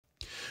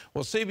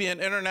Well,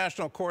 CBN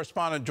international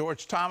correspondent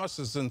George Thomas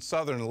is in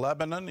southern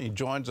Lebanon. He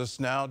joins us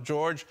now.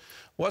 George,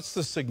 what's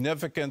the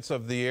significance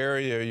of the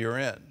area you're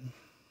in?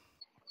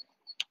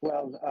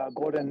 Well,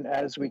 Gordon,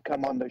 as we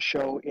come on the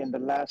show, in the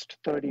last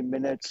 30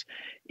 minutes,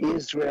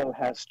 Israel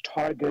has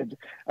targeted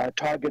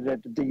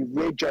the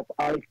ridge of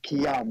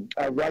Al-Qiyam,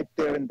 right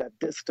there in that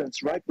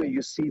distance, right where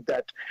you see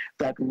that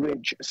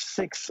ridge,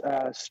 6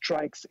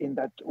 strikes in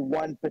that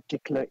one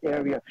particular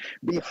area.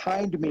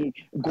 Behind me,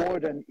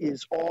 Gordon,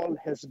 is all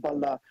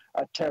Hezbollah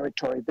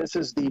territory. This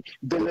is the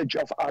village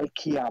of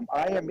Al-Qiyam.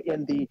 I am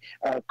in the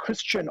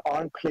Christian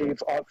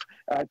enclave of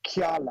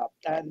Kiala,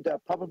 and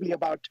probably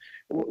about,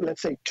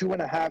 let's say,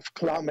 2.5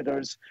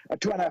 kilometers,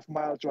 2.5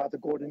 miles rather,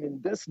 Gordon,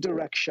 in this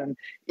direction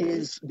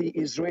is the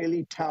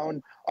Israeli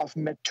town of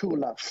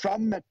Metula.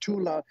 From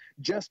Metula,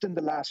 just in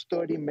the last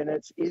 30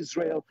 minutes,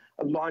 Israel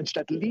launched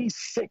at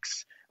least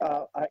 6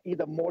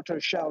 either mortar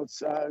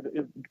shells,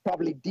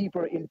 probably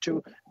deeper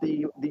into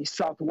the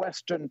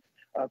southwestern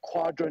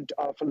quadrant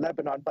of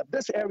Lebanon. But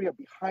this area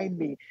behind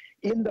me,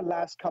 in the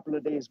last couple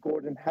of days,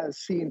 Gordon, has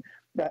seen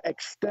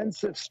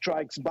extensive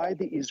strikes by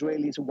the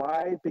Israelis.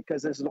 Why?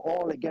 Because this is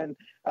all, again,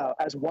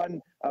 as one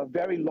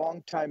very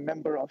long-time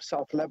member of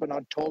South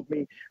Lebanon told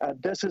me,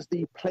 this is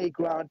the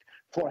playground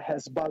for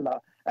Hezbollah.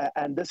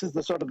 And this is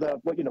the sort of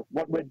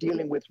what we're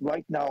dealing with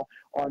right now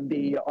on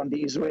the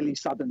Israeli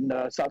southern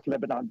South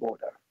Lebanon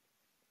border.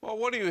 Well,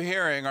 what are you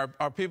hearing?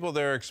 Are people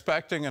there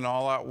expecting an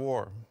all-out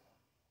war?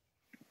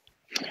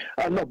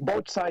 Look,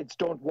 both sides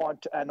don't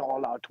want an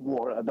all-out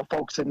war. The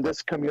folks in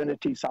this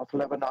community, South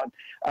Lebanon,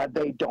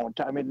 they don't.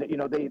 I mean, you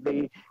know,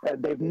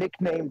 they've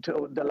nicknamed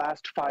the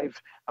last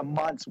 5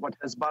 months what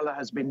Hezbollah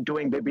has been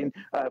doing. They've been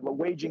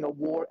waging a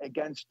war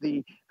against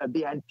the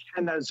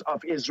antennas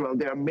of Israel.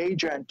 There are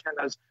major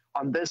antennas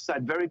on this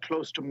side, very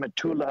close to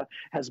Metula.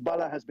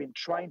 Hezbollah has been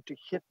trying to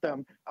hit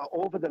them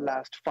over the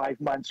last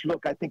 5 months.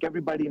 Look, I think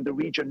everybody in the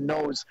region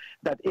knows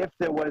that if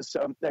there was,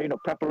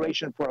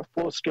 preparation for a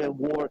full-scale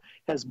war,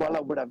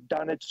 Hezbollah would have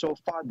done it. So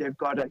far, they've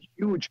got a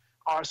huge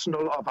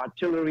arsenal of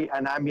artillery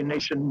and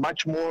ammunition,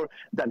 much more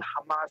than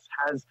Hamas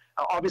has.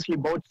 Obviously,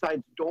 both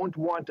sides don't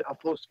want a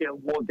full-scale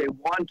war. They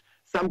want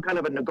some kind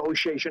of a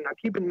negotiation. Now,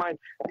 keep in mind,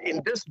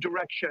 in this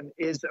direction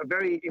is a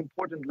very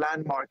important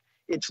landmark.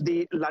 It's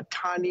the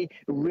Litani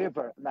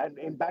River.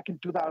 And back in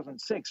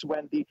 2006,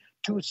 when the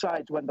two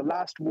sides, when the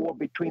last war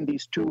between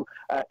these two,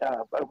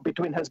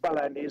 between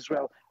Hezbollah and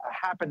Israel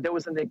happened, there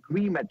was an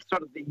agreement,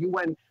 sort of the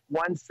UN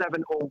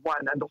 1701.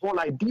 And the whole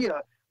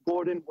idea,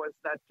 Gordon, was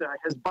that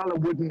Hezbollah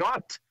would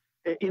not,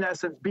 in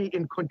essence, be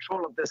in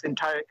control of this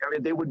entire area.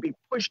 They would be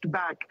pushed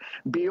back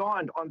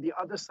beyond on the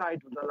other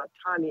side of the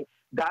Litani.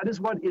 That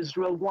is what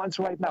Israel wants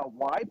right now.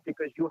 Why?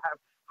 Because you have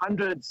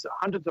hundreds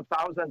of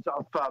thousands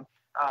of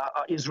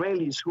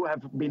Israelis who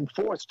have been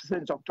forced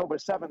since October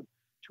 7th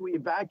to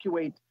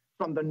evacuate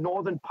from the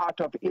northern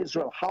part of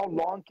Israel. How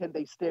long can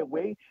they stay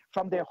away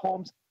from their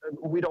homes?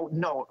 We don't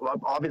know.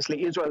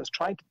 Obviously, Israel is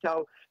trying to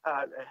tell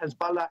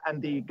Hezbollah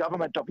and the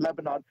government of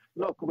Lebanon,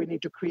 look, we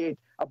need to create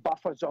a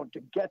buffer zone to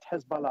get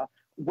Hezbollah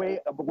way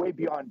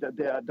beyond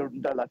the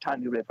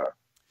Litani River.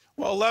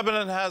 Well,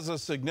 Lebanon has a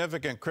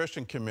significant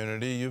Christian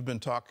community. You've been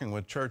talking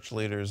with church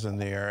leaders in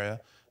the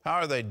area. How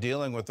are they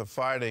dealing with the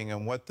fighting,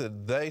 and what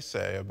did they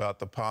say about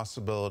the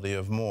possibility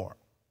of more?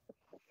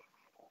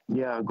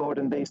 Yeah,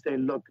 Gordon, they say,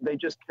 look, they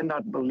just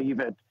cannot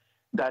believe it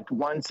that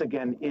once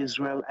again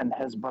Israel and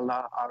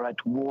Hezbollah are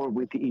at war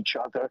with each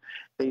other.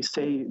 They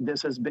say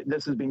this has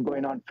been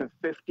going on for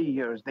 50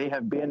 years. They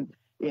have been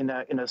in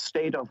a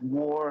state of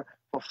war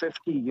for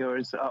 50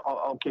 years.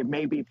 Okay,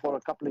 maybe for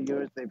a couple of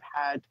years they've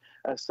had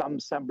some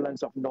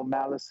semblance of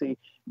normalcy,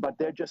 but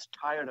they're just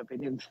tired of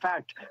it. In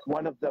fact,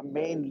 one of the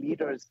main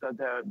leaders,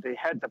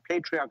 the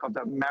patriarch of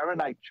the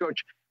Maronite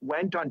Church,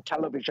 went on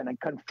television and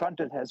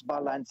confronted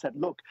Hezbollah and said,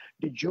 look,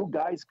 did you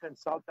guys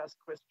consult us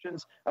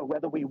Christians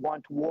whether we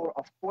want war?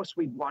 Of course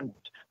we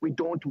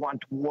don't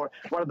want war.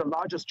 One of the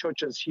largest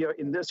churches here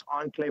in this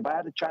enclave, I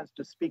had a chance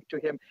to speak to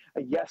him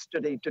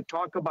yesterday to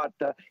talk about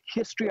the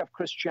history of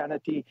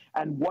Christianity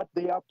and what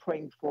they are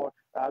praying for.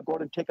 Go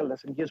and take a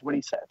listen. Here's what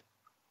he said.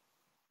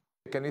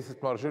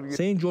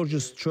 St.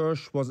 George's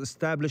Church was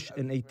established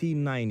in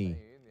 1890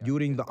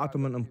 during the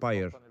Ottoman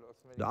Empire.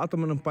 The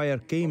Ottoman Empire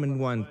came and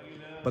went,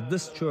 but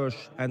this church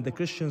and the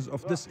Christians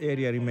of this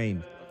area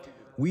remained.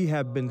 We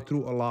have been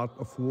through a lot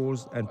of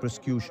wars and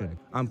persecution.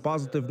 I'm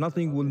positive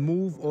nothing will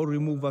move or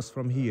remove us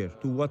from here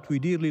to what we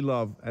dearly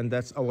love, and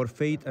that's our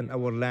faith and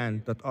our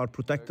land that are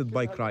protected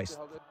by Christ.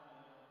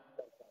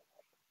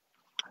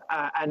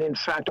 And in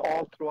fact,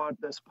 all throughout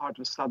this part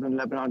of southern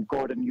Lebanon,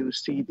 Gordon, you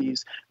see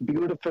these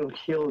beautiful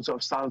hills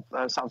of South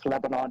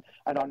Lebanon.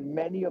 And on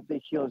many of the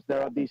hills,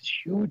 there are these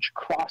huge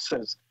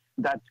crosses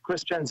that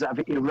Christians have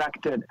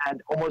erected.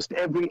 And almost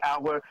every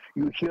hour,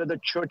 you hear the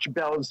church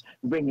bells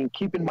ringing.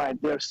 Keep in mind,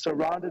 they're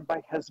surrounded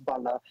by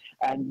Hezbollah.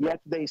 And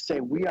yet they say,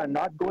 we are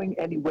not going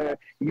anywhere.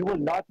 You will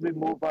not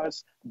remove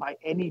us by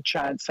any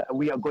chance.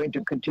 We are going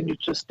to continue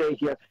to stay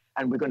here.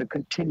 And we're going to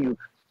continue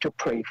to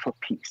pray for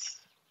peace.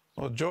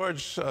 Well,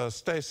 George,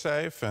 stay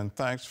safe, and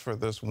thanks for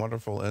this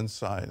wonderful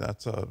insight.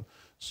 That's a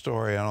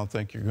story I don't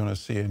think you're going to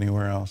see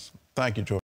anywhere else. Thank you, George.